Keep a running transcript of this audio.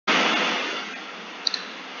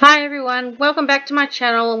Hi everyone, welcome back to my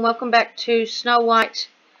channel and welcome back to Snow White.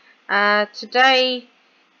 Today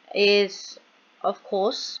is of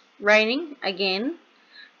course raining again,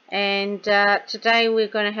 and today we're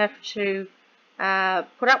going to have to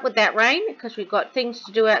put up with that rain because we've got things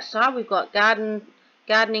to do outside. We've got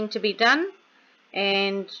gardening to be done,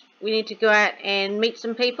 and we need to go out and meet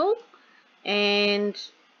some people. And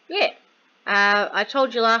yeah, I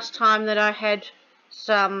told you last time that I had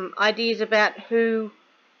some ideas about who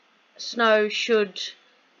Snow should,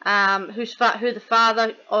 who the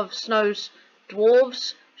father of Snow's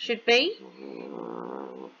dwarves should be,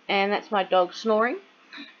 and that's my dog snoring.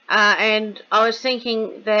 And I was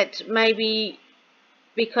thinking that maybe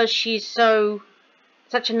because she's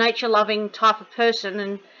such a nature-loving type of person,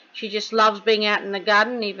 and she just loves being out in the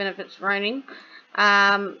garden even if it's raining,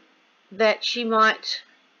 that she might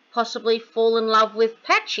possibly fall in love with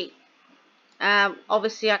Patchy.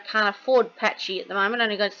 Obviously I can't afford Patchy at the moment,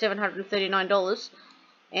 only got $739,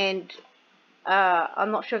 and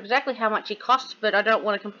I'm not sure exactly how much he costs, but I don't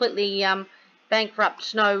want to completely bankrupt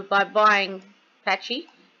Snow by buying Patchy.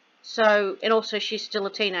 So, and also she's still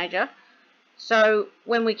a teenager, so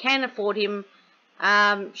when we can afford him,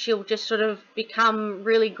 she'll just sort of become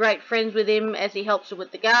really great friends with him as he helps her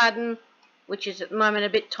with the garden, which is at the moment a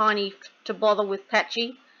bit tiny to bother with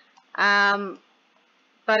Patchy.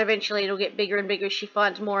 But eventually it'll get bigger and bigger as she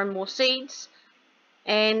finds more and more seeds,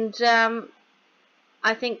 and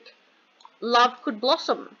I think love could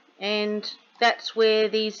blossom, and that's where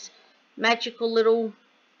these magical little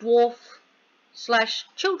dwarf slash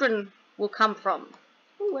children will come from.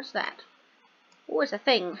 Ooh, what's that? Oh, it's a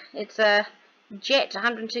thing. It's a jet,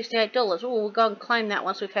 $168. Oh, we'll go and claim that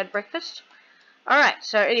once we've had breakfast. Alright,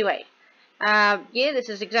 so anyway, yeah, this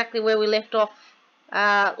is exactly where we left off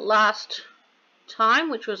last time,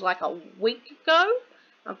 which was like a week ago.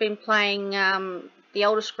 I've been playing the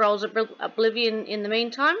Elder Scrolls Oblivion in the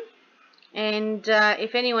meantime, and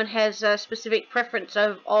if anyone has a specific preference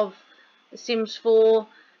of The Sims 4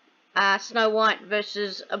 Snow White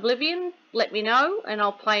versus Oblivion, let me know and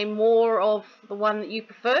I'll play more of the one that you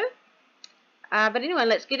prefer. But anyway,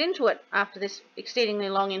 let's get into it after this exceedingly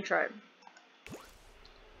long intro.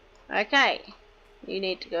 Okay, you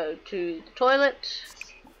need to go to the toilet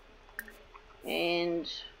and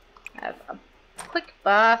have a quick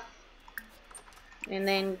bath, and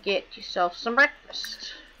then get yourself some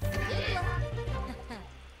breakfast.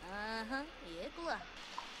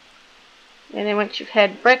 And then once you've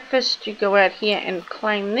had breakfast, you go out here and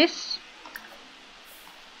claim this.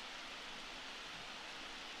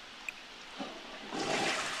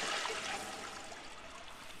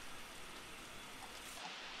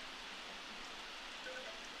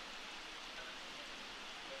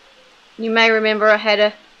 You may remember I had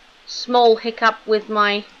a small hiccup with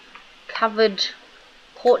my covered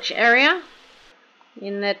porch area,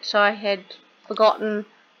 in that I had forgotten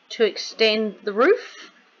to extend the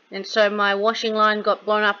roof, and so my washing line got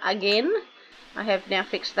blown up again. I have now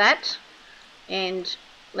fixed that, and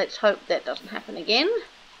let's hope that doesn't happen again.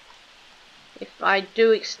 If I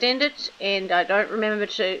do extend it and I don't remember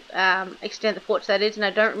to extend the porch, that is, and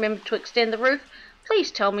I don't remember to extend the roof,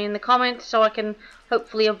 please tell me in the comments so I can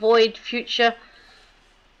hopefully avoid future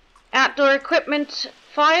outdoor equipment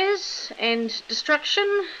fires and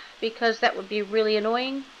destruction, because that would be really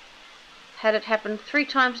annoying. Had it happen 3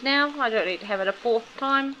 times now, I don't need to have it a 4th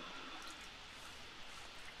time.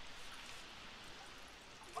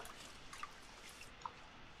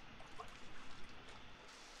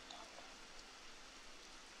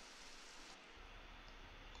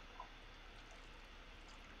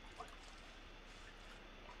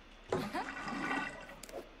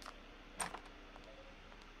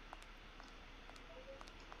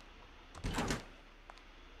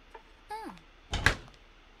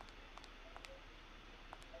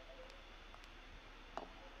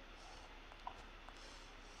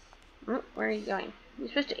 Where are you going? You're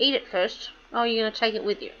supposed to eat it first. Oh, you're going to take it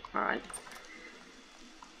with you. Alright.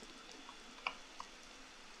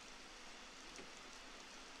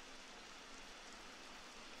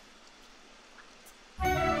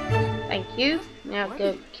 Thank you. Now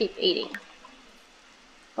go keep eating.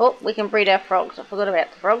 Oh, we can breed our frogs. I forgot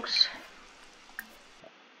about the frogs.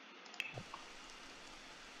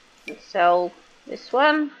 Let's sell this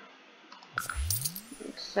one.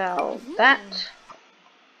 Let's sell that.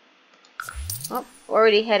 Oh,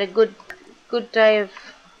 already had a good day of...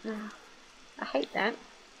 I hate that.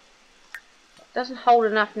 It doesn't hold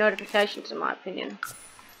enough notifications in my opinion.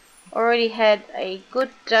 Already had a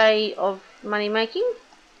good day of money making,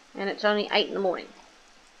 and it's only 8 in the morning.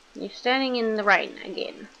 You're standing in the rain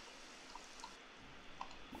again.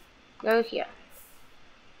 Go here.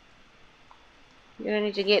 You don't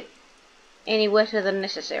need to get any wetter than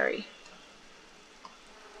necessary.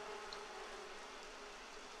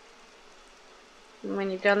 And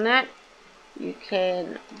when you've done that, you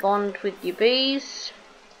can bond with your bees,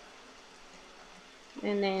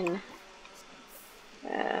 and then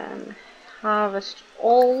harvest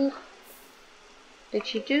all. Did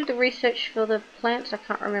she do the research for the plants? I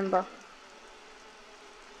can't remember.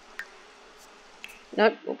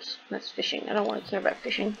 Nope, oops, that's fishing. I don't want to care about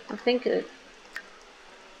fishing. I think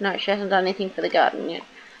no, she hasn't done anything for the garden yet.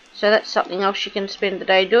 So that's something else she can spend the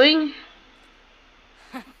day doing.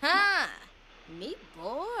 Ha! Me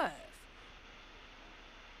bored.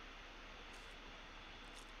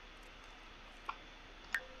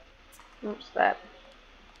 What's that?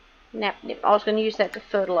 Nap nip. I was going to use that to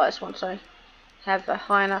fertilise once I have a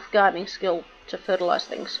high enough gardening skill to fertilise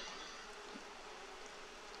things.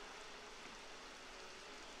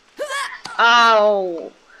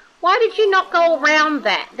 Oh! Why did you not go around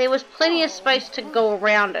that? There was plenty of space to go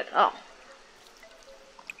around it. Oh.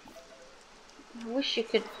 I wish you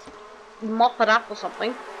could mop it up or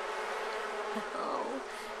something. Oh,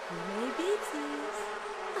 maybe it is.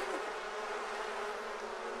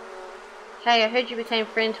 Hey, I heard you became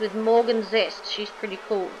friends with Morgan Zest. She's pretty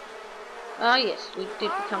cool. Oh yes, we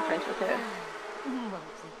did become friends with her.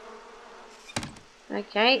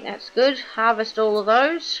 Okay, that's good. Harvest all of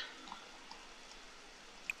those.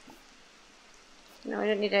 No, we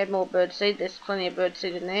don't need to add more birdseed. There's plenty of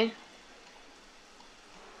birdseed in there.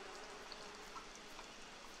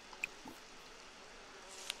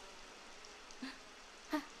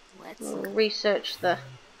 We'll research the...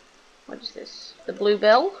 what is this? The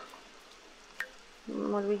bluebell.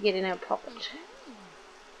 What do we get in our pocket?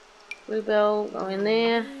 Bluebell, go in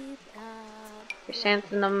there.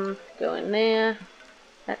 Chrysanthemum, go in there.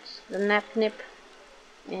 That's the napnip.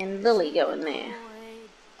 And lily, go in there.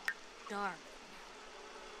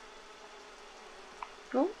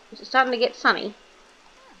 Oh, is it starting to get sunny?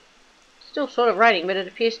 Still sort of raining, but it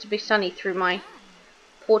appears to be sunny through my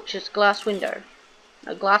porch's glass window.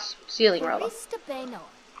 A glass ceiling, rather. Is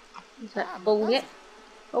that full yet?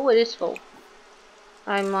 Oh, it is full.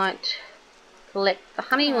 I might collect the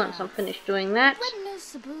honey once I'm finished doing that.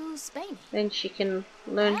 Then she can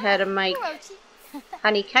learn how to make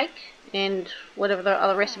honey cake and whatever the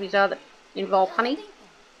other recipes are that involve honey.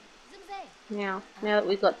 Now that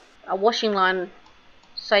we've got a washing line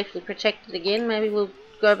safely protected again, maybe we'll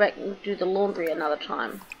go back and do the laundry another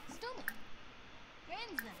time.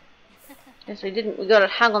 Yes, we didn't. We got it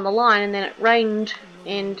hung on the line, and then it rained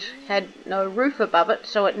and had no roof above it,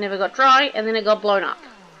 so it never got dry, and then it got blown up.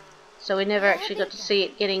 So we never actually got to see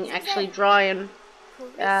it getting actually dry and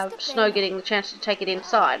snow getting the chance to take it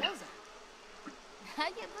inside.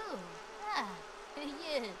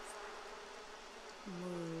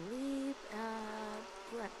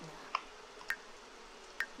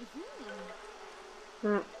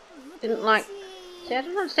 Didn't like... See, I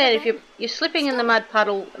don't understand if you're slipping in the mud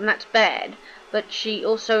puddle and that's bad, but she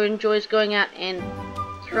also enjoys going out and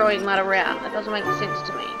throwing mud around. That doesn't make sense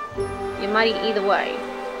to me. You're muddy either way.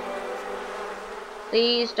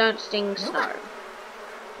 Please don't sting snow.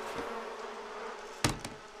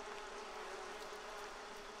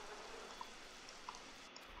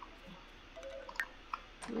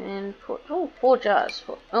 And put... oh, 4 jars.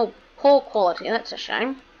 Oh, poor quality. That's a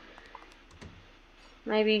shame.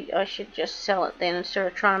 Maybe I should just sell it then instead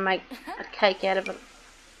of trying to make a cake out of it.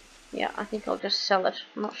 Yeah, I think I'll just sell it.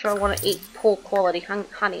 I'm not sure I want to eat poor quality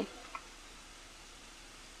honey.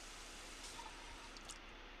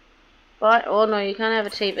 Right, oh no, you can't have a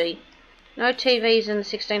TV. No TVs in the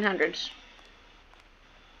 1600s.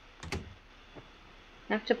 You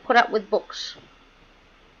have to put up with books.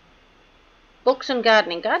 Books and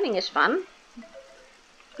gardening. Gardening is fun.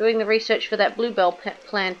 Doing the research for that bluebell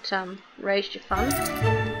plant raised your fun.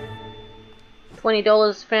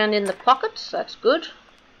 $20 found in the pockets. That's good.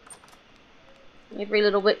 Every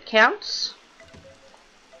little bit counts.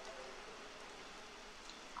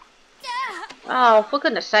 Oh, for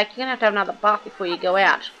goodness sake, you're going to have another bath before you go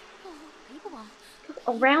out.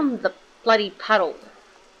 Go around the bloody puddle.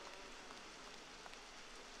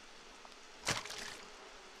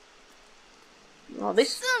 Well,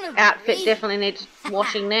 this outfit definitely needs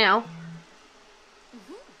washing now.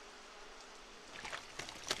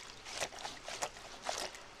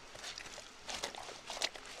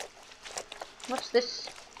 What's this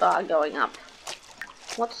bar going up?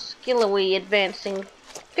 What skill are we advancing?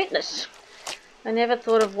 Fitness. I never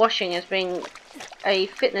thought of washing as being a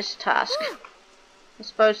fitness task. I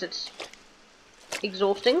suppose it's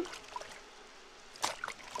exhausting.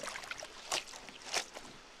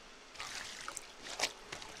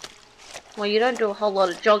 well, you don't do a whole lot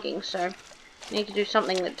of jogging, so you need to do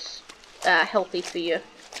something that's healthy for your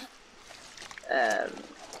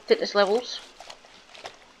fitness levels.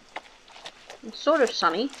 It's sort of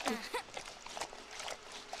sunny.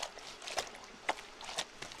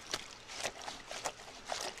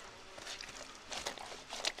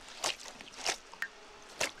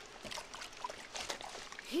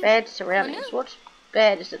 Bad surroundings. What's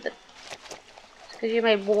bad? Is it that it's because you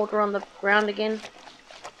made water on the ground again?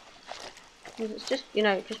 It's just, you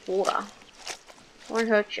know, just water. It won't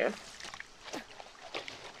hurt you.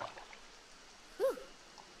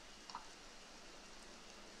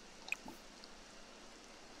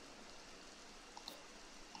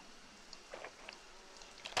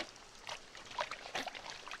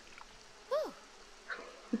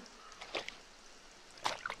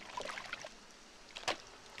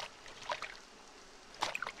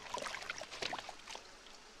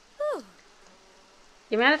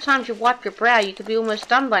 The amount of times you wipe your brow, you could be almost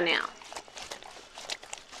done by now.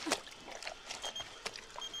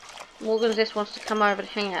 Morgan's just wants to come over to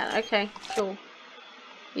hang out. Okay, sure.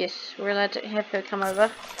 Yes, we're allowed to have her come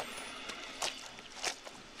over.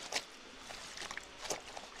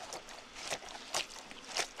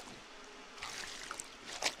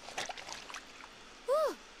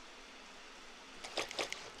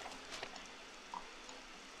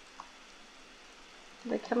 Do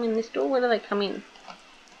they come in this door? Where do they come in?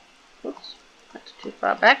 Oops, that's too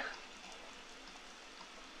far back.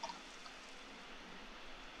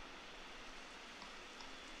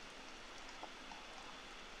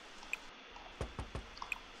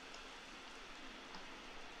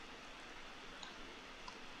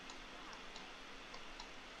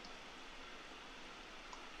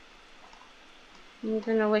 I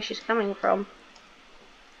don't know where she's coming from.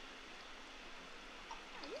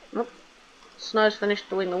 Nope. Snow's finished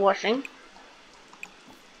doing the washing.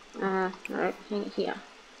 No, here.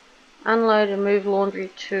 Unload and move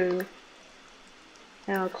laundry to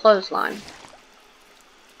our clothesline.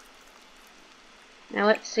 Now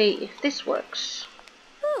let's see if this works.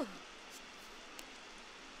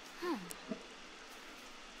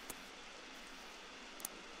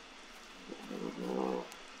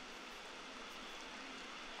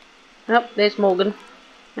 Oh, there's Morgan.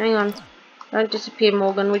 Hang on. Don't disappear,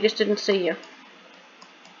 Morgan. We just didn't see you.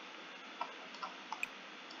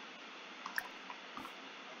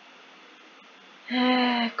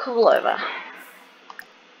 Call over.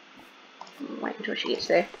 Wait until she gets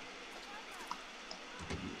there.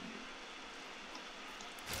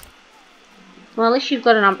 Well, at least you've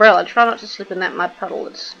got an umbrella. Try not to slip in that mud puddle.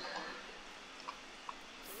 It's...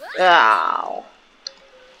 Ow.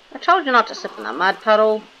 I told you not to slip in that mud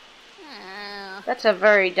puddle. That's a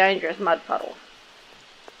very dangerous mud puddle.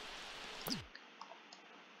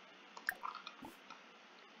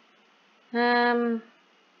 No.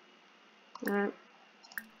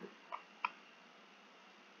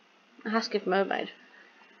 A husky mermaid.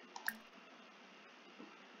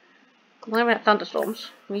 What about thunderstorms?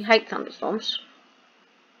 We hate thunderstorms.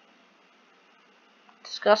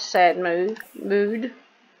 Discuss sad mood.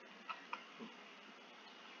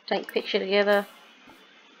 Take picture together.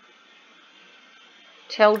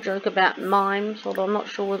 Tell joke about mimes, although I'm not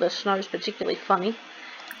sure whether snow's particularly funny.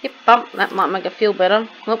 Hip bump, that might make her feel better.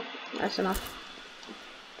 Oh, that's enough.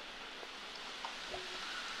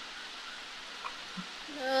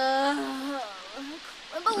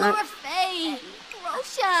 Laura Faye,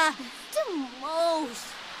 Rosha, the most.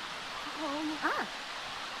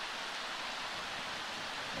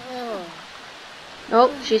 Oh,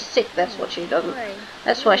 she's sick, that's what she doesn't.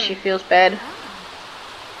 That's why she feels bad.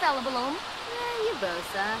 Fella balloon. You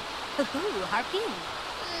bosa. Harping.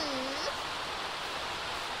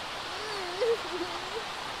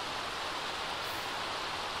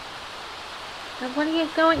 What are you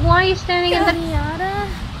going? Why are you standing in the...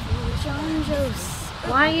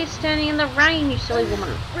 Why are you standing in the rain, you silly woman?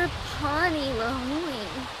 Rapani Lahoing.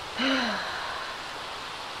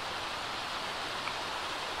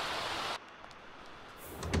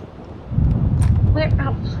 Where?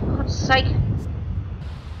 Oh, for God's sake.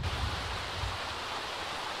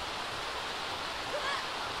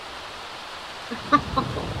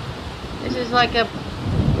 This is like a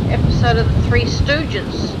episode of the Three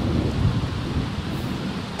Stooges.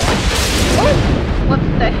 Oh, what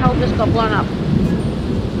the hell just got blown up?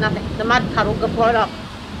 Nothing. The mud puddle got blown up.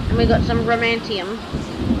 And we got some romantium.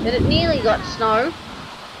 But it nearly got snow.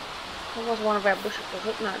 That was one of our bushes, was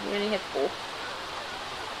it? No, we only had 4.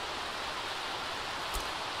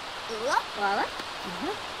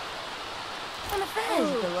 On a fez,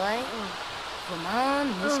 boy. Come on,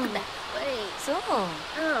 look at that. Wait. So,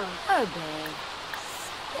 her bag.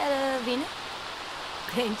 Vina?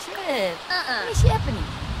 Great trip. What's happening?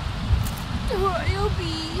 Royal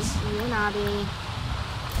bees. You naughty.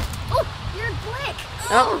 Oh, you're a blick.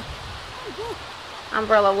 Oh.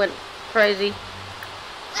 Umbrella went crazy.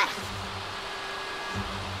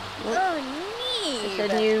 Oh, neat. It's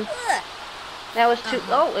a new. That was too.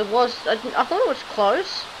 Oh, it was. I thought it was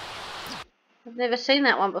close. I've never seen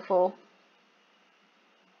that one before.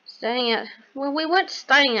 Staying out. Well, we weren't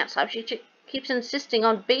staying outside. She keeps insisting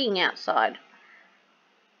on being outside.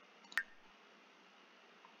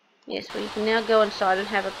 Yes, well, you can now go inside and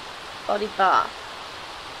have a body bath.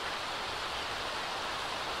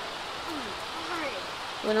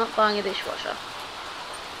 We're not buying a dishwasher.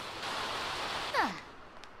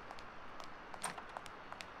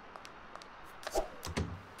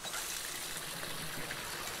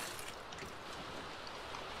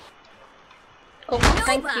 Oh,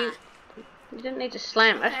 thank you. You didn't need to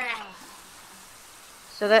slam it.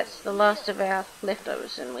 So that's the last of our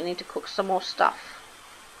leftovers, and we need to cook some more stuff.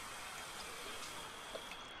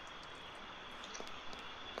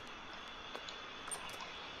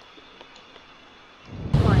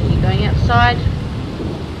 Why are you going outside?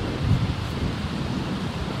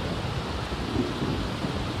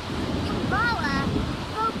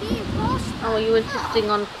 Oh, are you insisting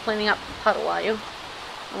on cleaning up the puddle, are you?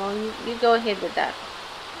 Well, you go ahead with that.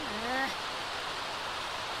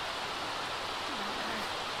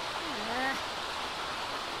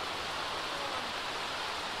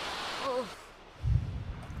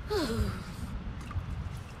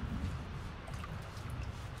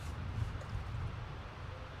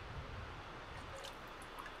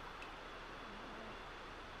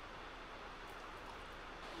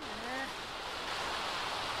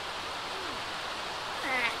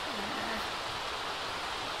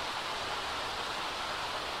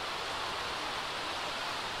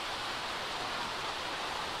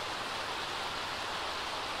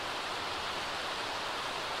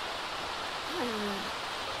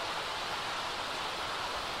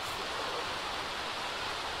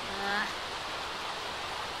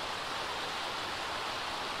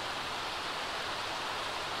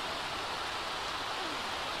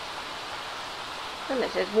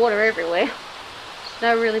 Goodness, there's water everywhere.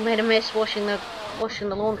 Snow really made a mess washing the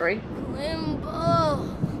laundry. Limbo.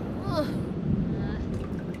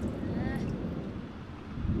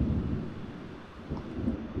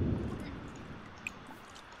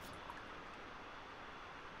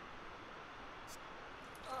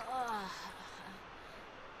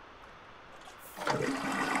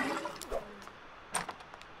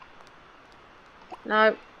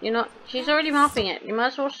 No, you're not. She's already mopping it. You might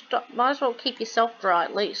as well stop. Might as well keep yourself dry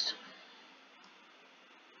at least.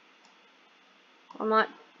 I might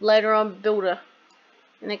later on build an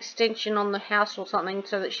extension on the house or something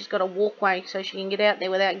so that she's got a walkway so she can get out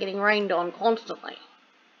there without getting rained on constantly.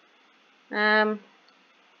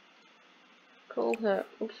 Call her.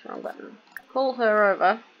 Oops, wrong button. Call her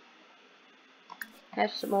over.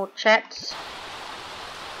 Have some more chats.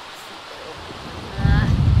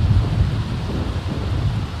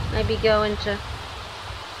 Maybe go into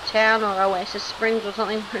town or Oasis Springs or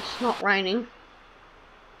something where it's not raining.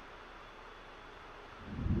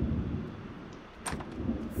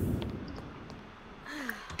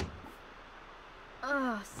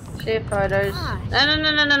 Share photos.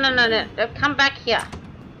 No. Come back here.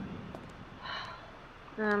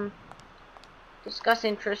 Discuss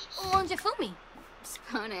interests. Onde fumi?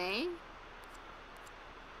 Spone.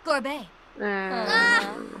 Gorbet.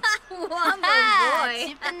 Wamba boy.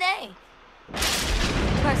 Chipane.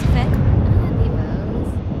 Parsifet.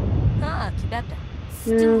 Kibepta.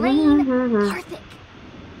 Stulain. Karthik.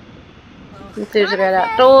 Enthused about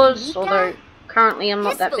outdoors, although currently I'm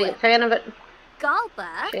not that big a fan of it.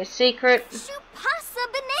 Galpa. Share secret. Shupasa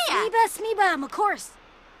Benea. Smiba, of course.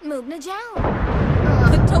 Mubna Jow.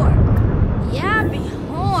 Couture. Yabi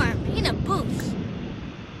Horn. Pina Boots.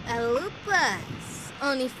 Alupas.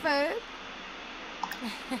 Only Ferb.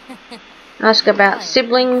 Ask about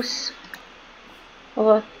siblings.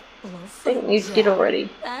 Well, I think you did already.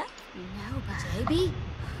 No, baby.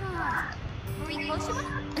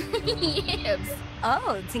 Yibs.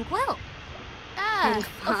 Oh, Tinkwell.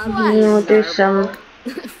 We'll do some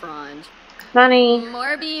funny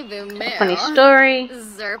story.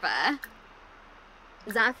 Zerba.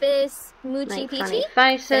 Zafis. Muchi Make funny Peachy.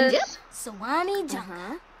 faces. Sawani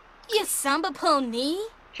Jana. Yasamba Pony.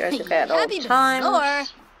 Joke about old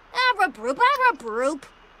times. Abra-broop.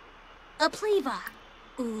 A pleva.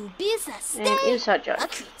 Ubisa And stay. inside joke.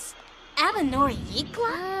 Akits. Avanori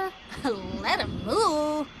Yikla. Let him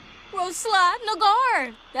move. Rosla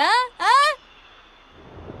Nagar.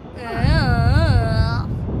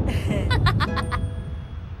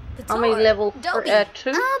 Comedy level 2.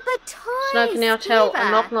 Snow can now tell a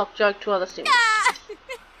knock-knock joke to other Sims.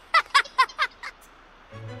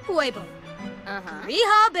 Weibo.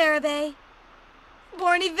 Riha Barabe.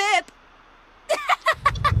 Borny Vip.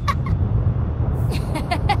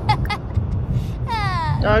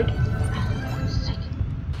 Don't.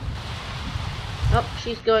 Oh,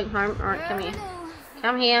 she's going home. Alright, come here.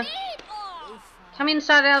 Come here. Come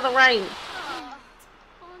inside out of the rain.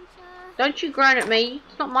 Don't you groan at me.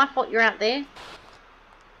 It's not my fault you're out there.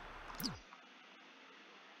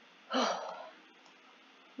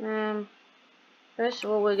 First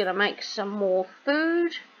of all, we're going to make some more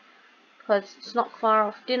food. Because it's not far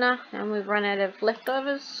off dinner and we've run out of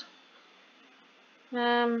leftovers.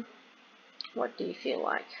 What do you feel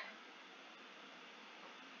like?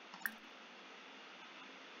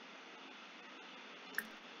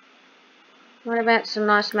 What about some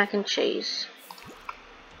nice mac and cheese?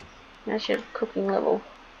 That's your cooking level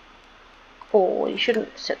 4. You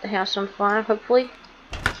shouldn't set the house on fire, hopefully.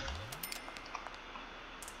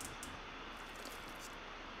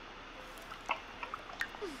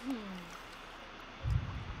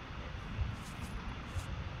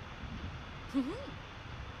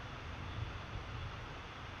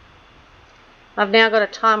 I've now got a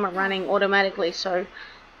timer running automatically, so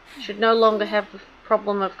should no longer have the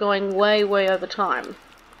problem of going way over time.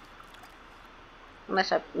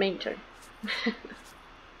 Unless I mean to.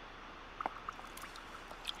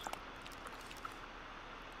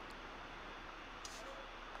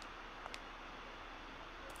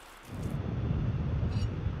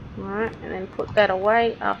 Alright, and then put that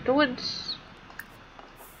away afterwards.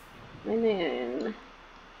 And then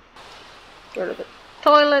go to the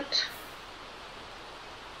toilet.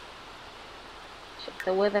 Check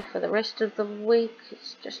the weather for the rest of the week.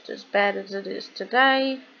 It's just as bad as it is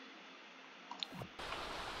today.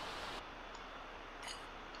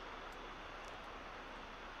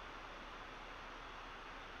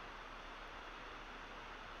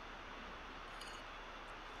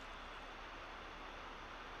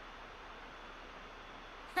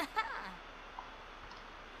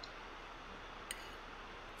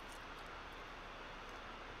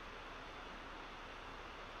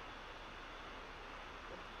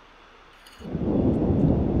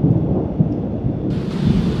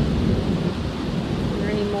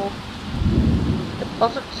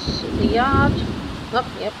 Deposits in the yard. Oh,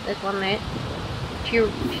 yep, there's one there.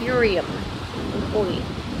 Purium. 40.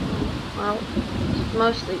 Well, it's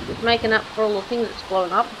mostly it's making up for all the things that's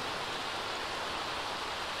blown up.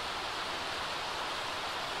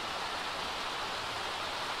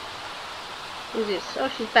 Who's this? Oh,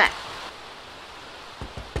 she's back.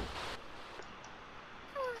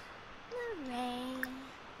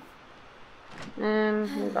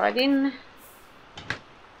 Right in.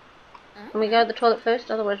 Can we go to the toilet first?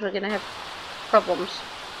 Otherwise we're going to have problems.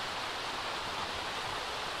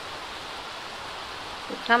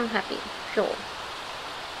 Become happy. Sure.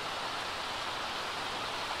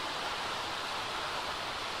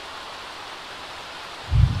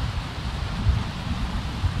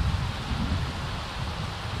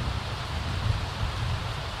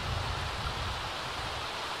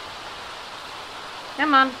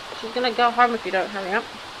 Come on. She's going to go home if you don't hurry up.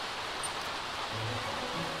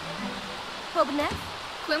 Bobnet?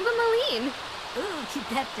 Quimba Maline. Ooh,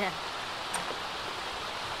 Kidetta.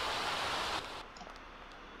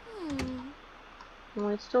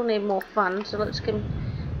 We still need more fun, so let's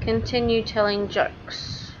continue telling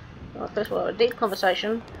jokes. Well, first we'll have a deep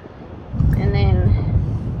conversation, and then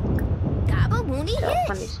tell a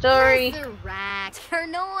funny story. Wrong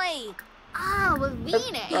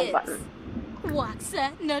button.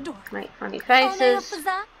 Make funny faces.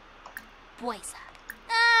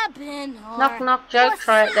 Knock knock joke,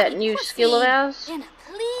 try out that new skill of ours.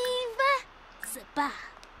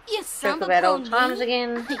 Joke about old times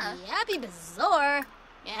again.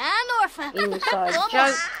 Inside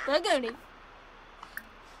joke.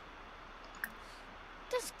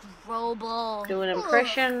 Do an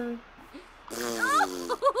impression.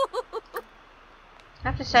 I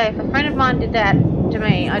have to say, if a friend of mine did that to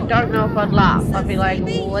me, I don't know if I'd laugh. I'd be like,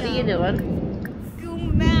 what are you doing?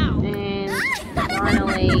 And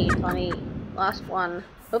finally, funny, last one.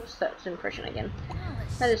 Oops, that's impression again.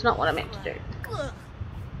 That is not what I meant to do.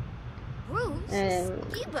 And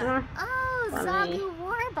funny.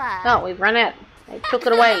 Oh, we've run out. They took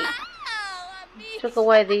it away. Took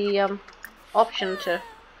away the option to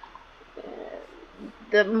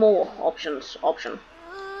the more options option.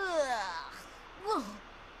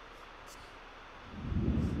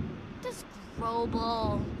 Das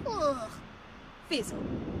Grobel. Fizzle.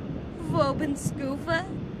 Woben Scoofa.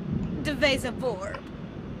 De Vesa Vorb.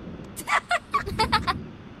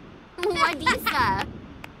 Wadisa.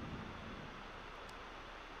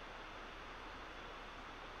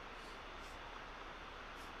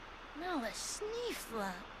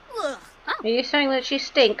 Are you saying that she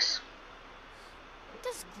stinks?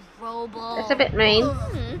 Disgrobel. That's a bit mean.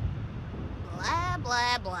 Blah,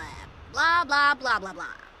 blah, blah. Blah, blah, blah, blah,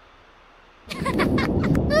 blah.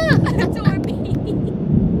 Dorby.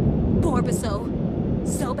 Borbaso.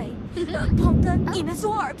 Sobe. Ponta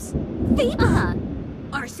Imazorbs. Viva.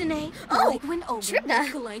 Arsene. Ligwin Ogun. Tribna.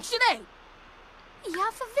 Galanchine.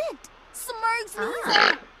 Yafavit. Smurgs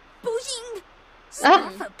Niza. Boujing.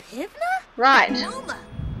 Staffa Pivna? Right. Noma.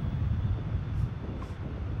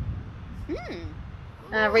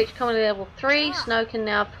 Reach comedy level 3. Snow can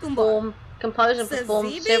now compose and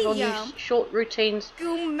perform several new short routines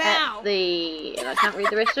at the... And I can't read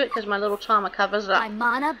the rest of it because my little timer covers it up.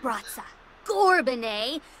 Imana Bratza.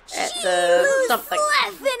 Gorbane. At the something.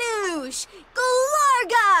 Lefinush.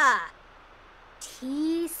 Galarga.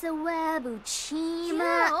 Tisawebu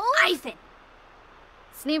Chima. Ifin.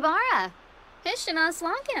 Snibara. Hishana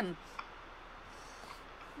Slankim.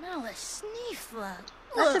 Mala Sneefla.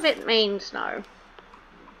 That's a bit mean, Snow.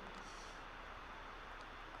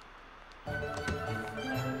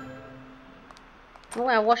 Oh,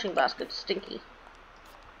 our washing basket's stinky.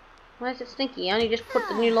 Why is it stinky? You only just put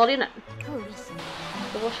the new lot in it. Is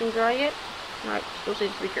the washing dry yet? No, it still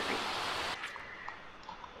seems to be dripping.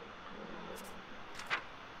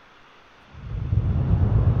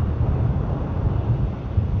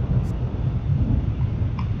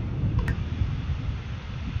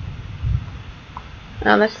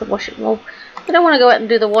 Oh, that's the washing. Well, we don't want to go out and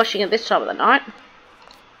do the washing at this time of the night.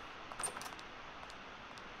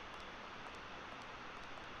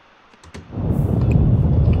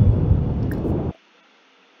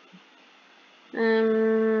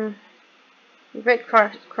 Red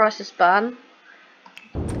Crisis Barn.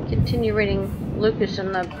 Continue reading Lucas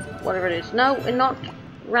and the whatever it is. No, we're not.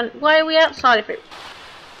 Why are we outside if it?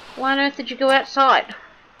 Why on earth did you go outside?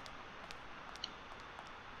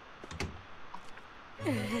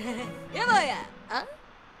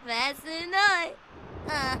 That's the night.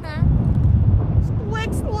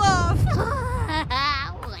 What's love?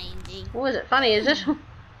 What is it? Funny, is it?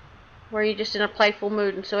 Or are you just in a playful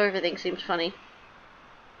mood and so everything seems funny?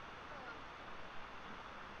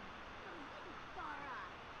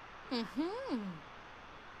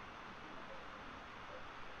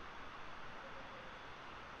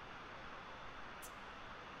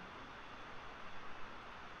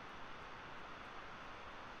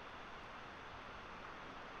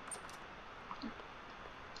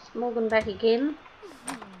 Morgan back again.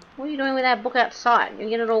 What are you doing with that book outside? You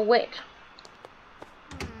get it all wet.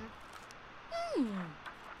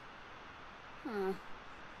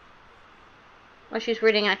 Well, she's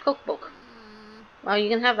reading our cookbook. Well, you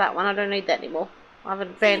can have that one. I don't need that anymore. I've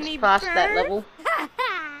advanced past that level.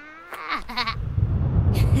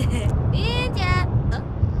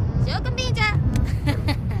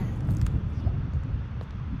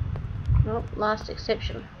 Nope, last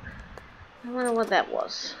exception. I wonder what that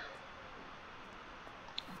was.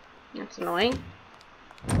 That's annoying.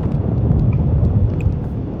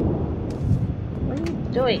 What are you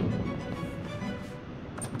doing?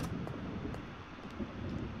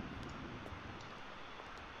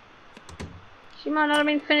 She might not have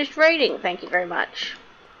been finished reading, thank you very much.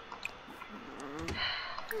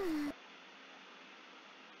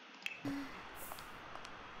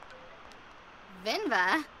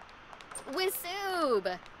 Vinva.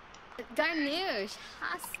 Wisub. Garnouche.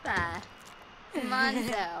 Haspa.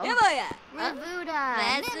 Monzo.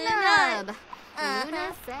 Ravuda. Ninub.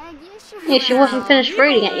 Yeah, she wasn't finished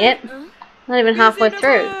reading it yet. Not even halfway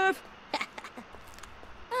through.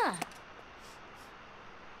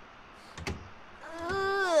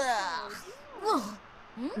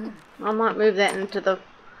 I might move that into the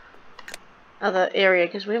other area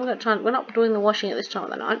because we haven't got time. We're not doing the washing at this time of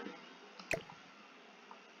the night.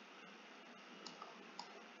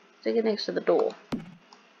 Stick it next to the door.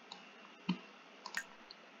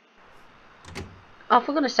 Oh,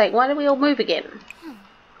 for goodness sake, why did we all move again?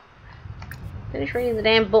 Finish reading the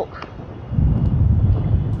damn book.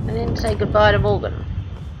 And then say goodbye to Morgan.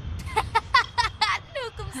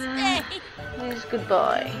 Where's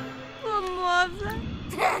goodbye?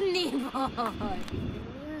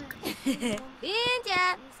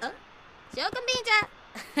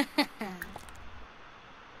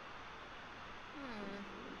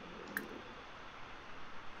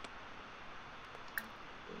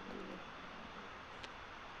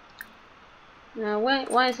 No,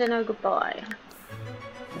 why is there no goodbye?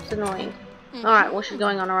 It's annoying. Alright, well she's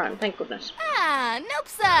going on her own, thank goodness. Nope,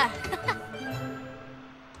 sir.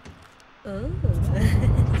 Oh.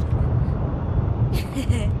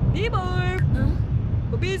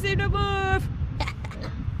 Nemorph! Busy Nemorph!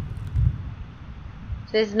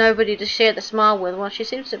 There's nobody to share the smile with. Well, she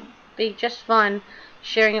seems to be just fine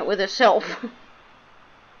sharing it with herself.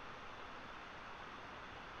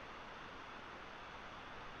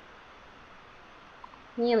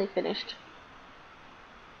 Nearly finished.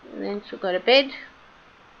 And then she'll go to bed.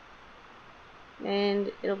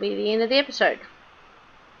 And it'll be the end of the episode.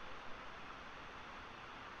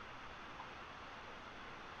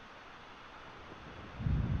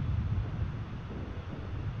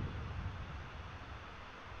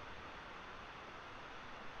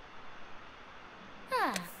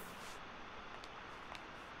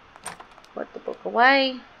 Put the book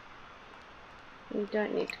away. You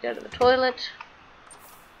don't need to go to the toilet.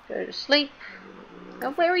 Go to sleep.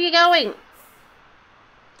 Now, where are you going?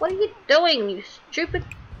 What are you doing, you stupid?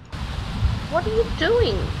 What are you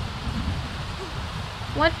doing?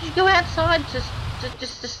 Why did you go outside just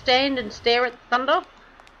to stand and stare at the thunder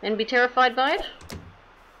and be terrified by it?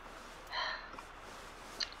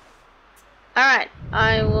 Alright,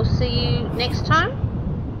 I will see you next time.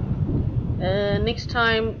 Next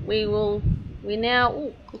time we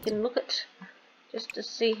can look at just to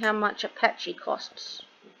see how much Apache costs.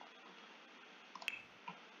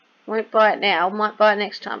 Won't buy it now, might buy it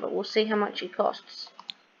next time, but we'll see how much he costs.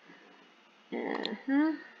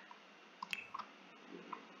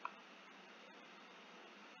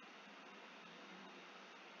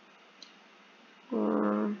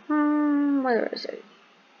 Where is it?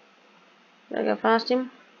 Did I go past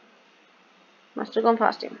him? Must have gone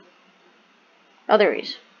past him. Oh, there he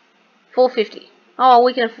is. 450. Oh,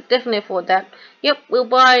 we can definitely afford that. Yep, we'll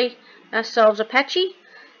buy ourselves Apache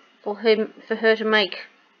for her to make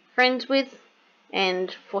friends with,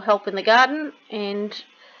 and for help in the garden. And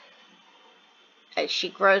as she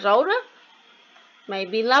grows older,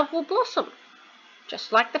 maybe love will blossom,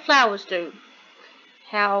 just like the flowers do.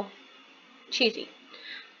 How cheesy.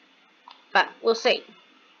 But we'll see.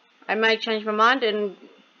 I may change my mind and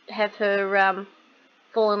have her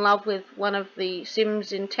fall in love with one of the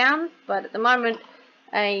Sims in town, but at the moment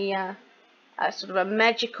a sort of a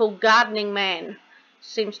magical gardening man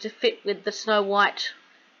seems to fit with the Snow White,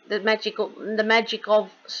 the magic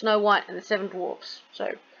of Snow White and the Seven Dwarfs.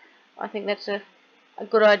 So I think that's a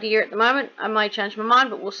good idea at the moment. I may change my mind,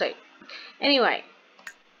 but we'll see. Anyway,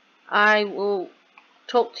 I will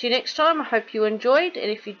talk to you next time. I hope you enjoyed,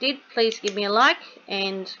 and if you did, please give me a like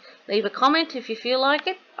and leave a comment if you feel like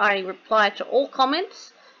it. I reply to all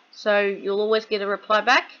comments, so you'll always get a reply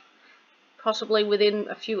back, possibly within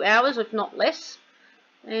a few hours, if not less.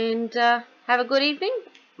 And have a good evening,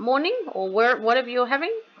 morning, or whatever you're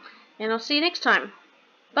having, and I'll see you next time.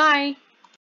 Bye.